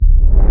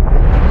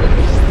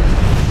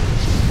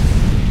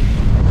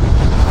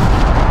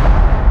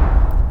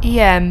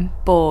EM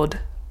board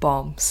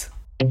bombs.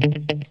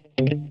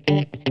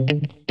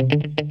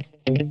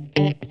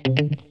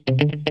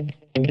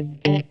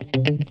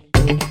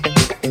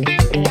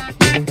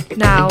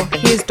 Now,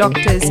 here's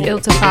Doctors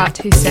Iltafat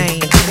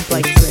Hussain and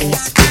Blake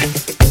Bruce.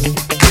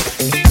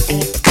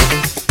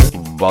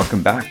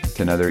 Welcome back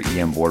to another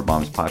EM Board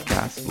Bombs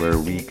podcast, where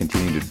we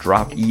continue to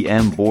drop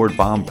EM board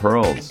bomb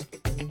pearls.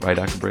 Right,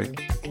 Dr.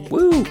 Briggs?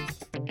 Woo!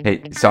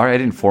 Hey, sorry I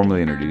didn't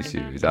formally introduce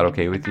you. Is that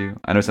okay with you?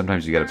 I know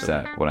sometimes you get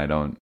upset when I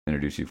don't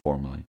introduce you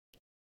formally.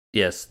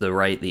 Yes, the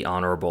right, the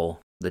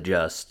honorable, the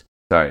just.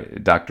 Sorry,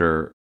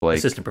 Dr. Blake.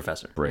 Assistant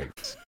Professor.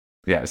 Briggs.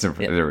 Yeah,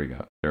 there we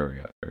go.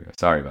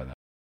 Sorry about that.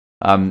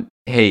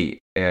 Hey,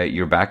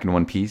 you're back in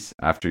one piece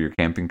after your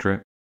camping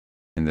trip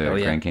in the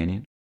Grand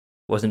Canyon?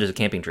 It wasn't just a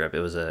camping trip.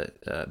 It was a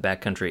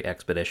backcountry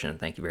expedition.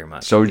 Thank you very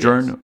much.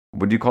 Sojourn? Yes.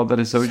 Would you call that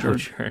a sojourn?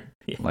 Sojourn.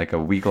 Yeah. Like a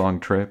week-long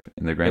trip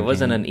in the Grand Canyon? It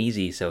wasn't an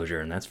easy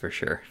sojourn, that's for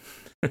sure.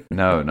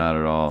 No, not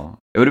at all.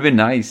 It would have been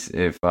nice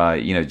if,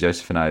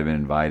 Joseph and I had been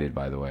invited,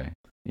 by the way,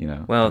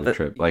 for the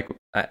trip. Like,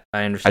 I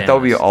understand. I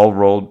thought we all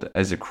rolled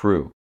as a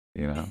crew,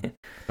 So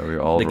we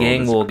all the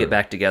gang will get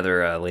back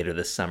together later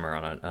this summer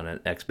on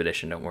an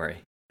expedition. Don't worry.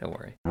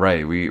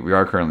 Right. We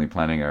are currently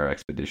planning our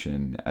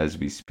expedition as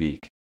we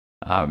speak.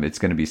 It's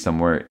going to be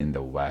somewhere in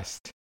the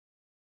West.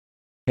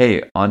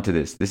 Hey, on to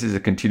this. This is a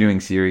continuing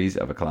series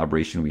of a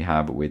collaboration we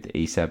have with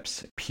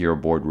ACEP's Peer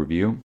Board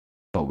Review,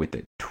 but with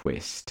a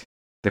twist.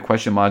 The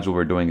question module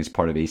we're doing is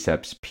part of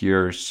ACEP's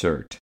Peer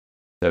Cert.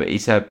 So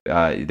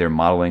ACEP, they're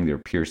modeling their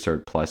Peer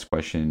Cert Plus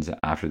questions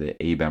after the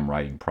ABEM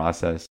writing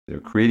process.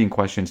 They're creating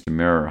questions to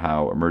mirror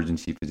how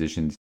emergency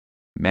physicians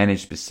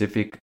manage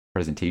specific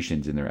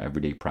presentations in their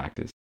everyday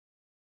practice.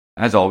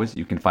 As always,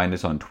 you can find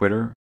us on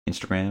Twitter,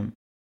 Instagram,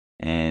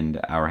 and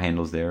our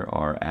handles there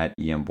are at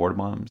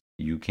EMBoardBombs.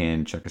 You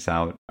can check us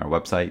out, our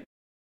website,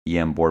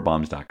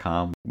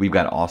 emboardbombs.com. We've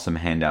got awesome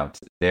handouts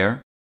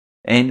there.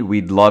 And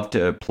we'd love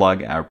to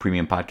plug our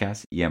premium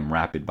podcast, EM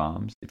Rapid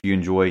Bombs. If you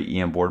enjoy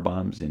EM Board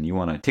Bombs and you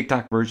want a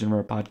TikTok version of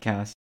our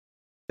podcast,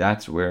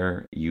 that's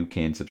where you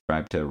can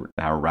subscribe to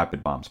our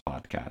Rapid Bombs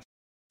podcast.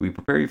 We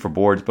prepare you for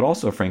boards, but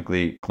also,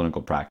 frankly,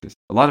 clinical practice.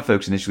 A lot of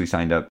folks initially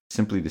signed up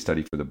simply to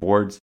study for the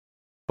boards,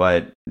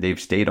 but they've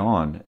stayed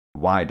on.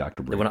 Why,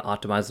 Dr. Briggs? They want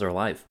to optimize their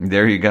life.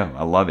 There you go.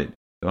 I love it.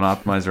 They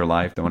want to optimize their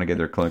life. They want to get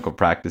their clinical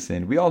practice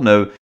in. We all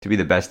know to be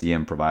the best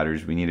EM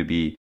providers, we need to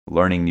be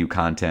learning new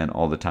content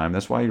all the time.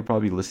 That's why you're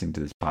probably listening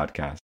to this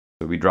podcast.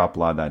 So we drop a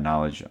lot of that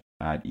knowledge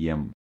at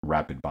EM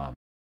Rapid Bomb.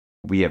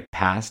 We have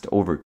passed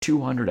over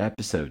 200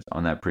 episodes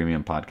on that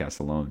premium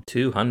podcast alone.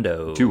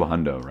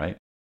 200, right?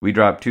 We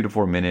drop 2 to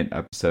 4 minute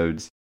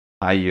episodes,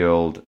 high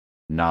yield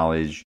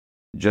knowledge,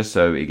 just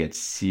so it gets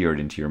seared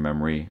into your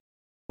memory.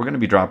 We're going to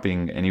be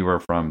dropping anywhere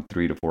from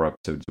 3 to 4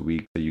 episodes a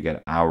week, so you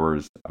get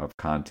hours of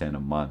content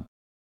a month.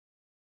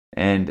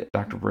 And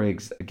Dr.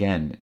 Briggs,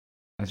 again,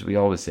 as we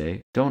always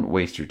say, don't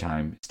waste your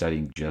time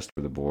studying just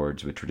for the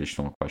boards with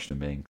traditional question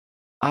banks.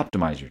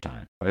 Optimize your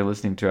time by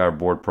listening to our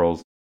board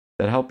pearls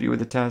that help you with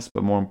the test,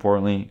 but more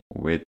importantly,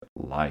 with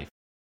life.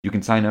 You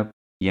can sign up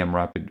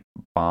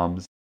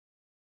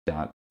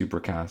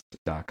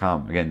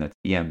emrapidbombs.supercast.com. Again, that's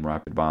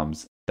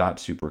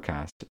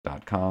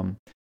emrapidbombs.supercast.com.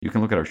 You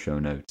can look at our show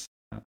notes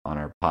on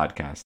our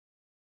podcast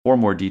for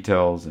more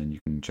details, and you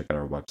can check out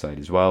our website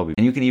as well.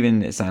 And you can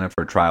even sign up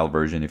for a trial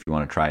version if you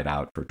want to try it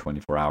out for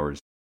 24 hours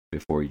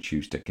before you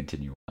choose to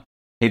continue on.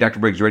 Hey, Dr.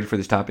 Briggs, you ready for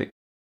this topic?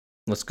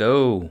 Let's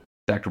go.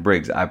 Dr.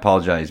 Briggs, I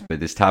apologize, but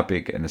this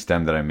topic and the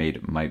stem that I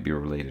made might be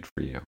related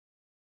for you.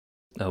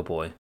 Oh,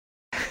 boy.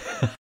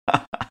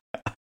 A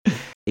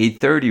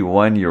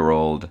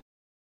 31-year-old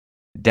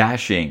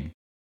dashing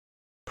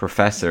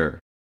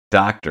professor,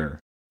 doctor,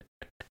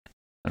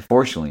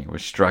 unfortunately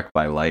was struck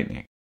by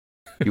lightning.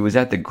 He was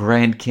at the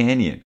Grand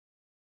Canyon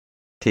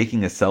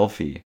taking a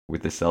selfie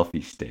with a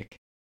selfie stick.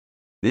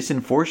 This,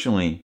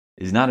 unfortunately,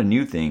 is not a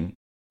new thing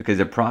because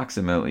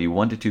approximately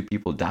 1 to 2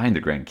 people die in the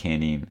Grand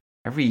Canyon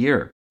every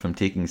year from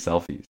taking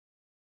selfies.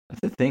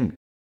 That's the thing.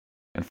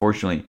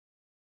 Unfortunately,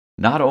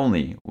 not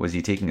only was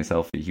he taking a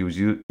selfie, he was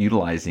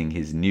utilizing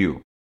his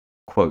new,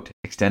 quote,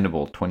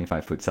 extendable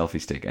 25-foot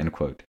selfie stick, end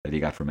quote, that he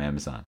got from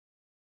Amazon.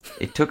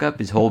 It took up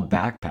his whole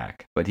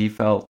backpack, but he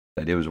felt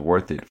that it was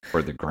worth it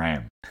for the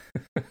gram.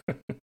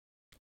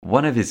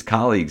 One of his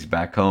colleagues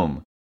back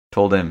home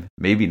told him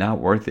maybe not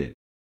worth it,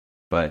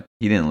 but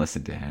he didn't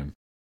listen to him.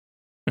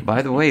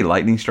 By the way,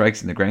 lightning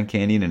strikes in the Grand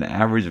Canyon an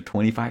average of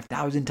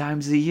 25,000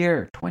 times a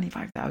year.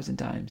 25,000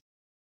 times.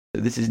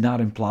 So this is not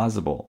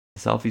implausible.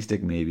 Selfie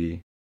stick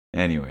maybe.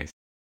 Anyways.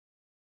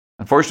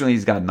 Unfortunately,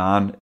 he's got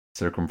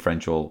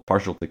non-circumferential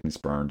partial thickness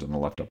burns on the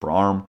left upper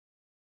arm.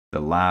 The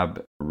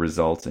lab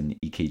results and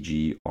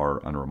EKG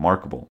are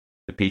unremarkable.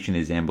 The patient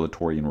is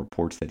ambulatory and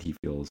reports that he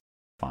feels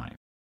fine.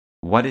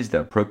 What is the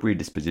appropriate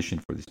disposition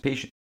for this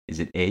patient? Is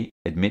it A,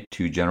 admit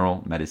to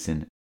general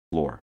medicine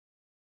floor?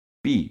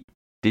 B,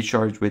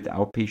 discharge with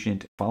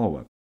outpatient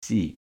follow-up?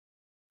 C,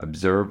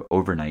 observe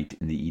overnight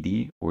in the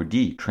ED? Or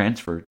D,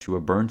 transfer to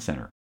a burn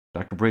center?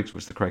 Dr. Briggs,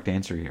 what's the correct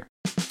answer here?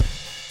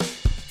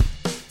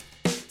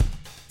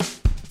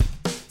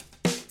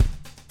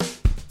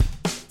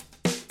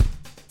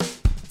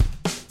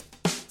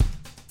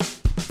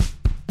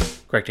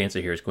 Correct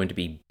answer here is going to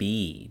be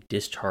B,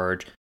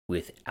 discharge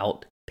with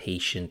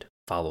outpatient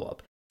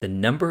follow-up. The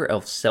number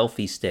of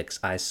selfie sticks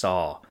I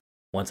saw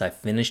once I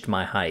finished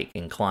my hike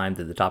and climbed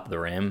to the top of the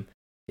rim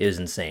is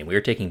insane. We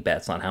were taking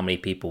bets on how many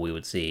people we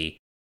would see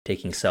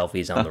taking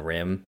selfies on the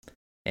rim,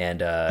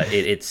 and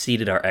it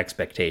exceeded our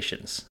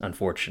expectations,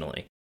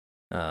 unfortunately.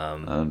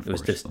 It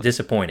was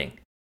disappointing.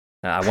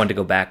 I wanted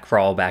to go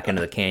crawl back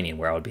into the canyon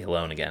where I would be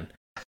alone again.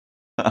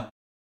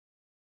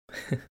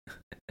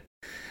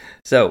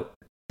 So,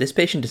 this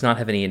patient does not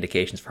have any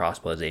indications for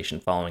hospitalization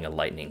following a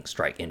lightning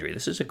strike injury.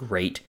 This is a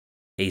great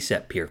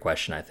ACEP peer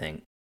question, I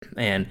think.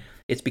 And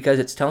it's because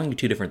it's telling you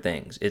two different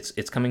things.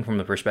 It's coming from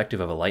the perspective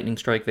of a lightning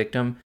strike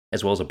victim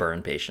as well as a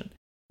burn patient.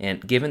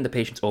 And given the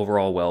patient's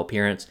overall well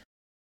appearance,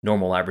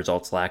 normal lab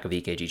results, lack of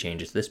EKG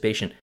changes, this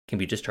patient can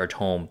be discharged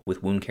home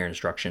with wound care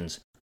instructions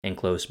and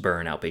close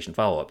burn outpatient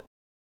follow-up.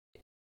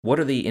 What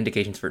are the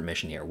indications for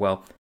admission here?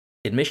 Well,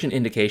 admission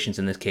indications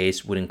in this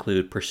case would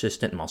include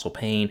persistent muscle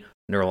pain,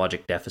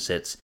 neurologic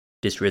deficits,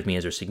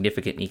 dysrhythmias or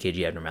significant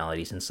EKG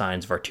abnormalities, and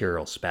signs of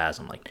arterial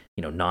spasm, like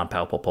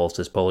non-palpable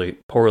pulses,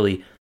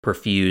 poorly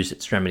perfused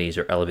extremities,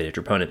 or elevated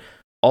troponin.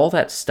 All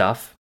that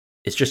stuff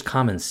is just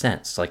common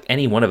sense. Like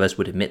any one of us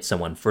would admit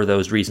someone for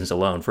those reasons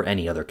alone for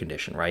any other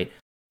condition, right?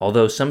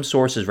 Although some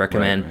sources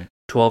recommend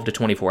 12 to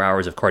 24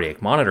 hours of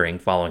cardiac monitoring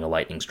following a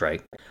lightning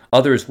strike,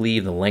 others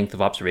leave the length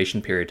of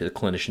observation period to the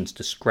clinician's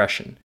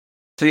discretion.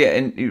 So yeah,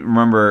 and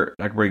remember,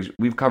 Dr. Briggs,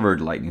 we've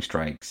covered lightning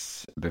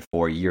strikes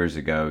before years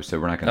ago, so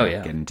we're not going to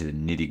get into the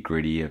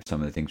nitty-gritty of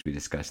some of the things we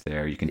discussed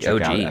there. You can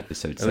check out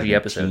episode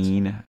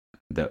 17,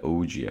 the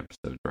OG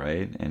episode,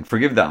 right? And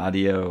forgive the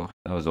audio,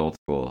 that was old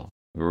school.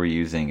 We were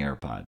using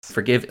AirPods.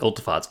 Forgive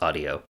Iltifat's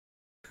audio.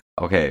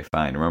 Okay,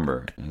 fine.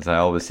 Remember, as I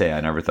always say, I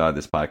never thought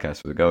this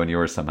podcast would go, and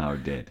yours somehow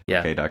did. Yeah,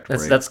 okay, Dr.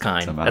 Briggs, that's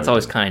kind. That's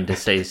always kind to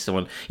say to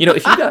someone.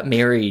 If you got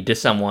married to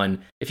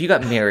someone,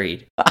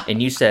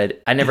 and you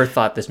said, "I never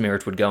thought this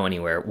marriage would go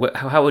anywhere,"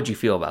 how would you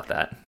feel about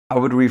that? I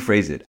would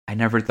rephrase it. I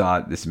never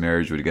thought this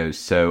marriage would go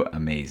so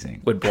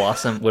amazing. Would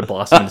blossom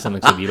into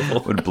something so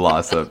beautiful. Would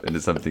blossom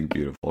into something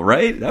beautiful,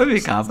 right? That would be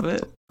a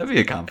compliment. That'd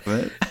be a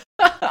compliment.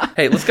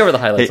 Hey, let's cover the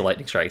highlights of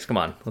lightning strikes. Come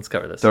on, let's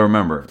cover this. So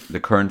remember, the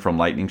current from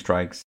lightning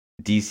strikes,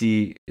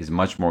 DC is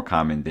much more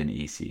common than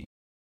AC.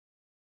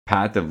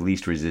 Path of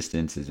least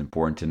resistance is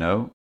important to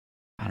know.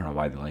 I don't know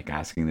why they like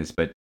asking this,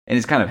 and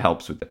it kind of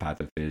helps with the path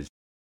of phys,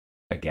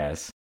 I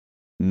guess.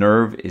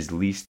 Nerve is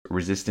least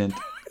resistant.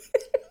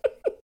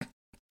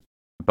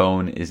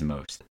 Bone is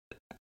most.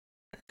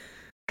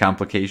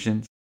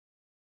 Complications,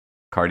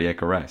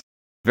 cardiac arrest.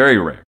 Very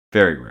rare,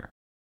 very rare.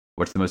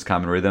 What's the most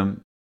common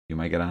rhythm? You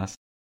might get asked.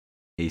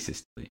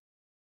 Asystole.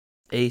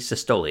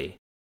 Asystole.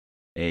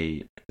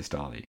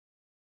 Asystole.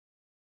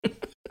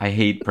 I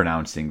hate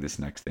pronouncing this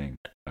next thing,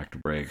 Dr.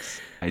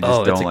 Briggs. I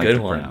just don't like to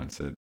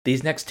pronounce it.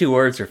 These next two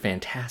words are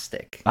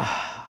fantastic.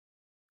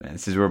 Man,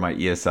 this is where my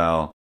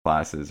ESL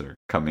classes are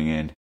coming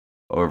in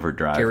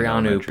overdrive.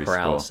 Caranu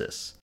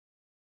paralysis.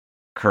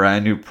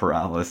 Caranu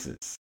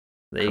paralysis.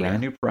 There you go.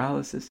 Caranu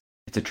paralysis?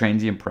 It's a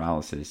transient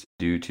paralysis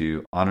due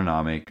to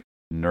autonomic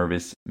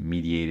nervous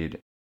mediated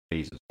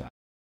phasal stop.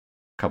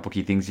 Couple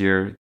key things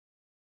here.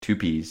 2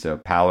 P's. So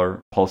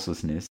pallor,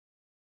 pulselessness,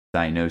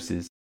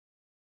 cyanosis,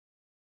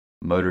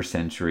 motor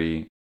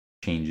sensory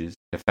changes,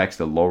 affects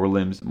the lower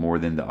limbs more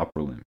than the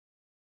upper limb.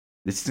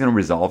 This is going to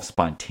resolve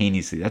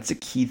spontaneously. That's a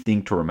key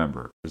thing to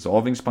remember.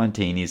 Resolving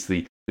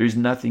spontaneously, there's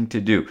nothing to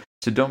do.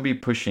 So don't be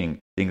pushing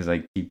things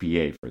like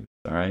TPA for this,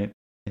 all right?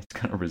 It's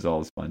going to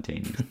resolve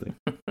spontaneously.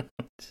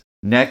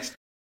 Next,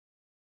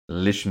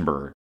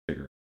 Lichtenberg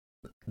figure.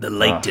 The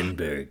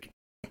Lichtenberg.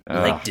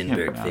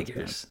 Lichtenberg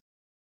figures.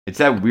 It's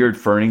that weird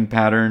ferning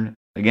pattern.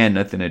 Again,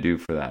 nothing to do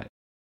for that.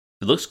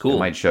 It looks cool. It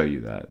might show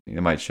you that.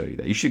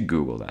 You should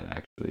Google that,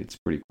 actually. It's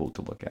pretty cool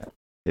to look at.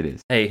 It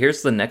is. Hey,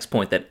 here's the next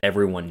point that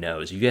everyone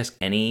knows. If you ask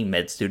any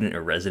med student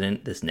or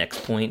resident this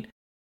next point,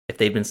 if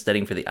they've been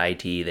studying for the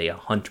IT, they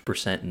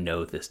 100%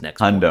 know this next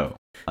point. Hundo.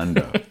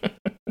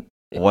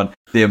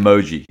 The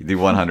emoji, the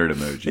 100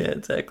 emoji. Yeah,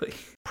 exactly.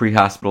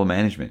 Pre-hospital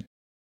management.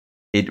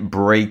 It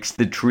breaks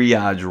the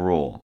triage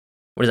rule.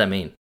 What does that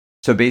mean?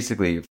 So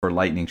basically, for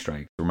lightning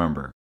strikes,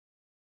 remember,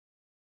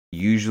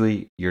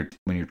 usually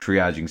when you're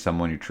triaging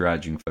someone, you're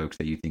triaging folks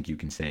that you think you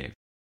can save.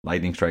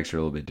 Lightning strikes are a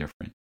little bit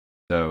different.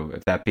 So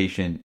if that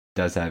patient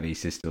does have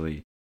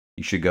asystole,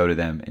 you should go to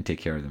them and take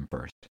care of them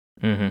first.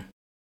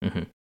 Mm-hmm.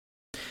 Mm-hmm.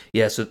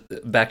 Yeah, so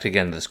back to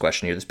again this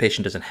question here. This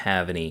patient doesn't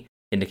have any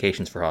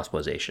indications for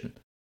hospitalization.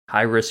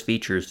 High-risk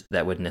features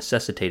that would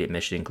necessitate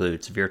admission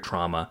include severe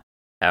trauma,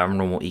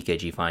 abnormal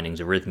EKG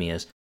findings,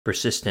 arrhythmias,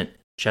 persistent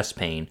chest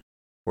pain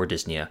or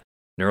dyspnea,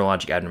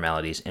 neurologic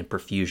abnormalities, and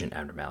perfusion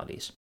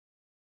abnormalities.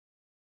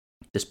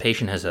 This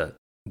patient has a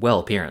well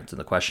appearance in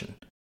the question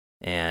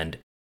and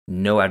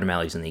no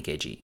abnormalities in the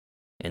EKG.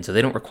 And so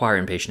they don't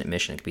require inpatient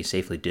admission and can be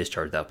safely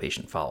discharged without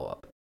patient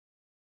follow-up.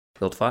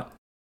 Iltifat?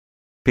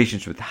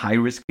 Patients with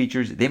high-risk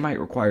features, they might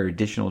require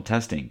additional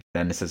testing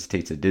that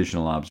necessitates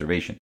additional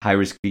observation.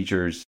 High-risk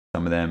features,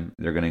 some of them,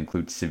 they're going to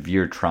include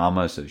severe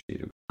trauma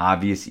associated with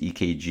obvious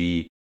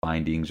EKG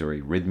findings or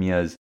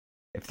arrhythmias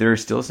if they're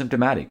still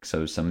symptomatic.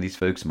 So some of these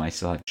folks might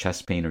still have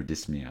chest pain or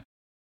dyspnea,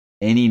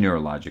 any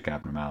neurologic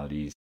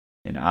abnormalities,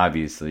 and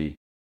obviously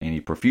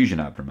any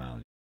perfusion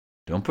abnormalities.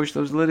 Don't push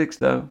those lytics,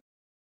 though.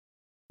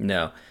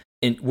 No.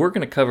 And we're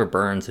going to cover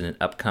burns in an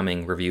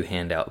upcoming review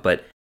handout,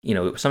 but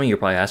some of you are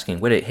probably asking,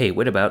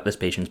 what about this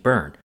patient's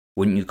burn?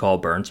 Wouldn't you call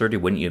burn surgery?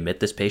 Wouldn't you admit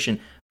this patient?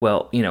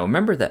 Well,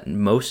 remember that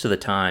most of the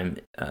time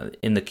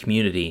in the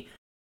community,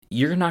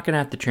 you're not going to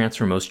have to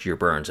transfer most of your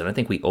burns. And I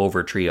think we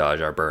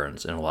over-triage our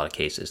burns in a lot of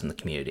cases in the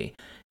community.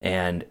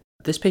 And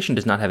this patient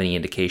does not have any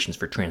indications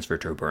for transfer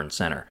to a burn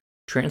center.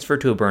 Transfer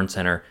to a burn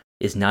center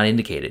is not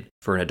indicated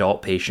for an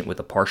adult patient with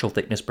a partial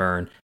thickness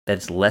burn that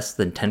is less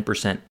than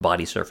 10%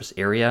 body surface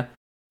area,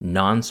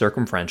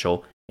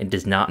 non-circumferential, and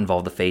does not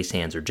involve the face,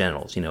 hands, or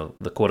genitals.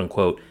 The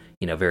quote-unquote,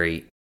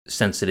 very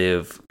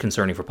sensitive,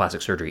 concerning for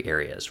plastic surgery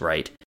areas,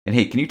 right? And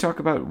hey, can you talk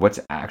about what's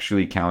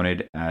actually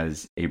counted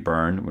as a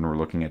burn when we're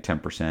looking at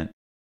 10%?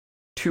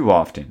 Too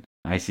often,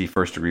 I see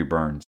first-degree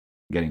burns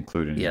get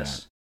included in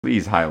that.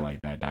 Please highlight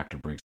that, Dr.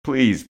 Briggs.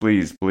 Please,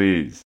 please,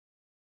 please.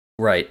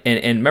 Right.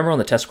 And remember on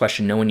the test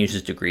question, no one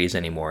uses degrees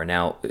anymore.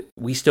 Now,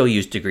 we still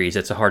use degrees.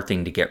 It's a hard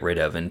thing to get rid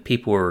of, and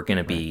people are going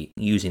to be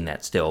using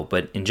that still.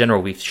 But in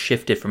general, we've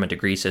shifted from a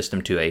degree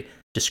system to a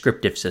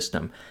descriptive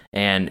system.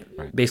 And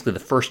basically, the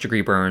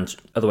first-degree burns,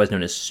 otherwise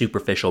known as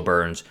superficial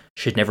burns,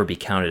 should never be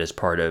counted as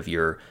part of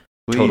your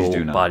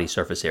total body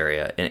surface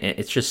area. And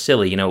it's just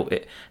silly.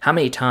 How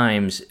many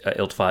times,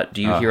 Iltfat,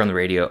 do you hear on the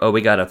radio, oh,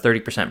 we got a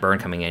 30% burn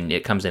coming in,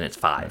 it comes in, it's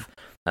 5.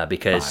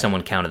 Because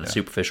someone counted the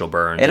superficial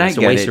burns, and it's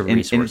a waste of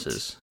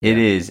resources. It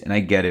is, and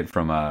I get it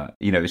from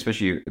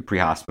especially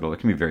pre-hospital, it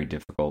can be very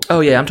difficult.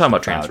 Oh yeah, I'm talking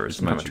about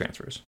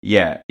transfers.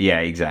 Yeah,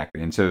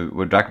 exactly. And so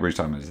what Dr. Briggs is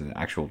talking about is the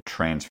actual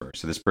transfer.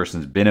 So this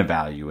person's been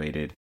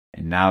evaluated,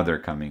 and now they're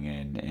coming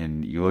in,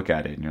 and you look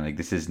at it, and you're like,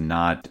 this is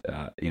not,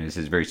 this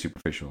is very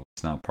superficial.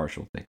 It's not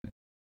partial thickness.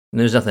 And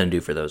there's nothing to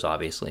do for those,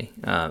 obviously.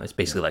 It's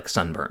basically like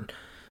sunburn.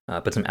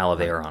 Put some aloe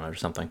vera on it or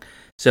something.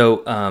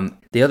 So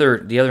the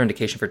other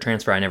indication for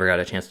transfer I never got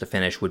a chance to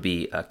finish would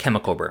be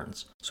chemical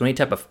burns. So any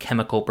type of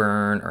chemical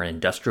burn or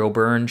industrial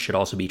burn should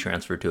also be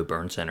transferred to a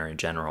burn center in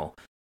general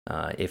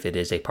if it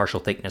is a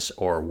partial thickness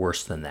or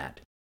worse than that.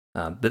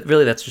 But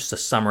really that's just a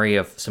summary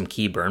of some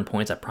key burn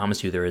points. I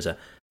promise you there is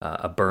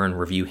a burn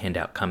review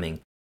handout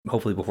coming,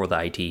 hopefully before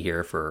the IT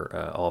here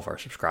for all of our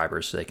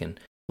subscribers so they can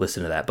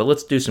listen to that. But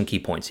let's do some key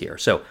points here.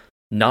 So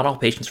not all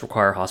patients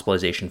require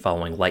hospitalization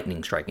following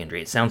lightning strike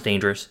injury. It sounds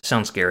dangerous,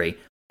 sounds scary.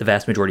 The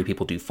vast majority of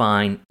people do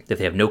fine. If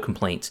they have no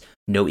complaints,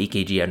 no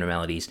EKG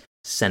abnormalities,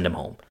 send them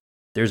home.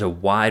 There's a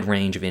wide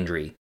range of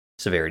injury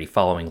severity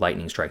following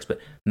lightning strikes, but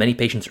many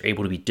patients are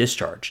able to be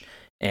discharged.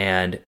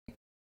 And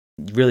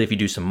really, if you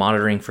do some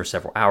monitoring for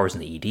several hours in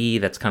the ED,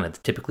 that's kind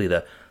of typically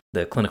the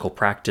clinical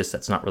practice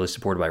that's not really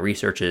supported by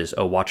research is,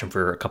 watch them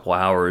for a couple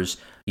hours.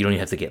 You don't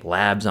even have to get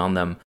labs on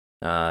them.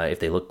 If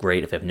they look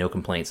great, if they have no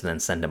complaints, and then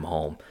send them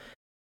home.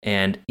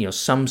 And,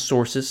 some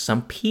sources,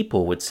 some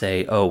people would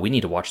say, oh, we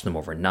need to watch them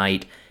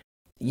overnight.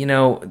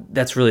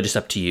 That's really just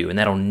up to you, and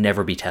that'll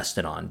never be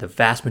tested on. The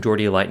vast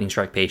majority of lightning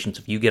strike patients,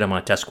 if you get them on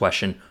a test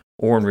question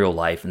or in real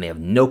life and they have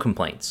no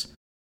complaints,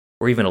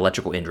 or even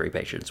electrical injury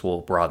patients,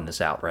 we'll broaden this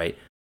out, right?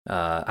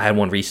 I had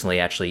one recently,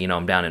 actually,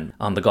 I'm down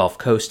on the Gulf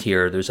Coast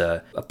here. There's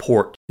a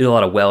port. We do a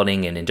lot of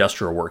welding and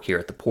industrial work here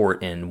at the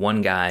port, and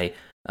one guy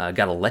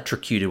got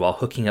electrocuted while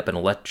hooking up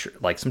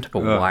some type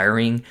of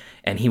wiring,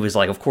 and he was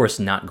of course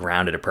not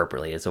grounded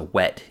appropriately. It's a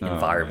wet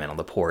environment on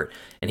the port,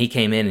 and he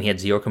came in and he had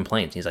zero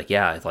complaints. He's like,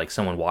 yeah, it's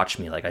someone watched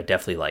me, I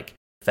definitely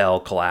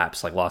fell,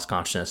 collapsed, lost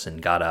consciousness, and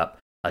got up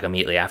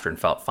immediately after and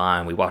felt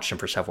fine. We watched him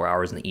for several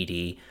hours in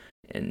the ED,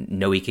 and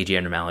no EKG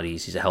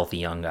abnormalities. He's a healthy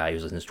young guy. He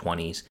was in his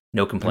 20s,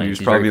 no complaints.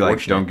 He was probably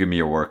like, don't give me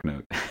your work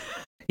note.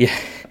 Yeah,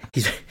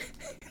 he's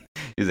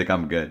like,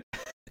 I'm good.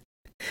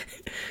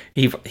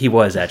 He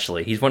was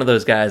actually. He's one of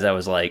those guys I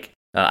was like,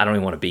 I don't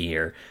even want to be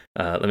here.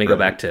 Let me go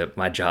back to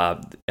my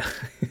job.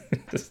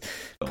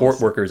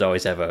 Port workers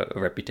always have a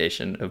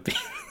reputation of being...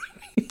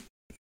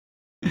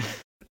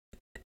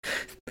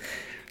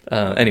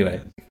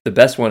 Anyway, the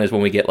best one is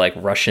when we get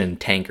Russian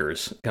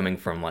tankers coming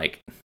from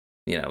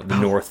the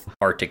North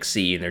Arctic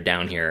Sea, and they're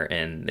down here,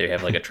 and they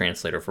have a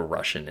translator for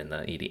Russian in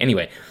the ED.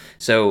 Anyway,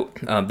 so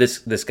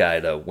this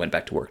guy though went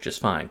back to work just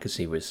fine because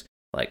he was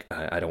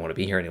I don't want to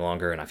be here any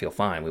longer, and I feel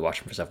fine. We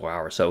watched him for several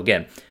hours. So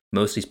again,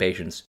 most of these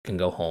patients can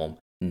go home,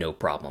 no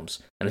problems.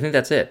 And I think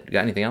that's it. You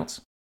got anything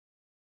else?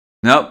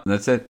 Nope,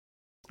 that's it.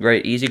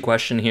 Great, easy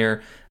question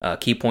here.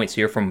 Key points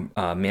here from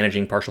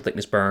managing partial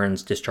thickness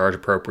burns, discharge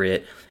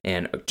appropriate,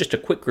 and just a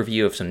quick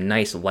review of some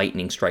nice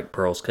lightning strike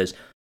pearls, because,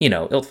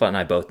 Iltfat and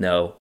I both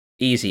know,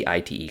 easy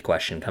ITE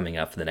question coming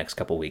up for the next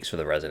couple weeks for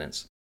the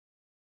residents.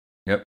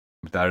 Yep,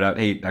 without a doubt.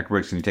 Hey, Dr.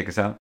 Briggs, can you take us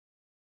out?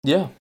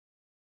 Yeah.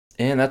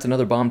 And that's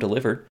another bomb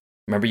delivered.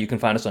 Remember, you can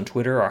find us on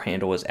Twitter. Our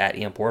handle is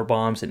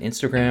 @EMBoardBombs, and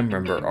Instagram.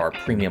 Remember, our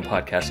premium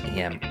podcast,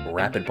 EM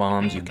Rapid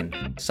Bombs. You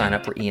can sign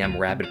up for EM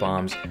Rapid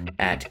Bombs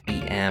at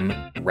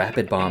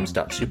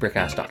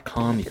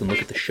emrapidbombs.supercast.com. You can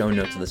look at the show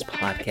notes of this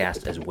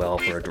podcast as well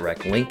for a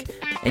direct link.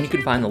 And you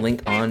can find the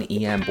link on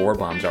EM Board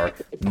Bombs, our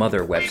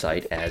mother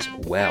website, as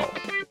well.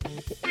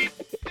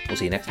 We'll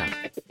see you next time.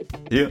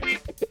 Yeah.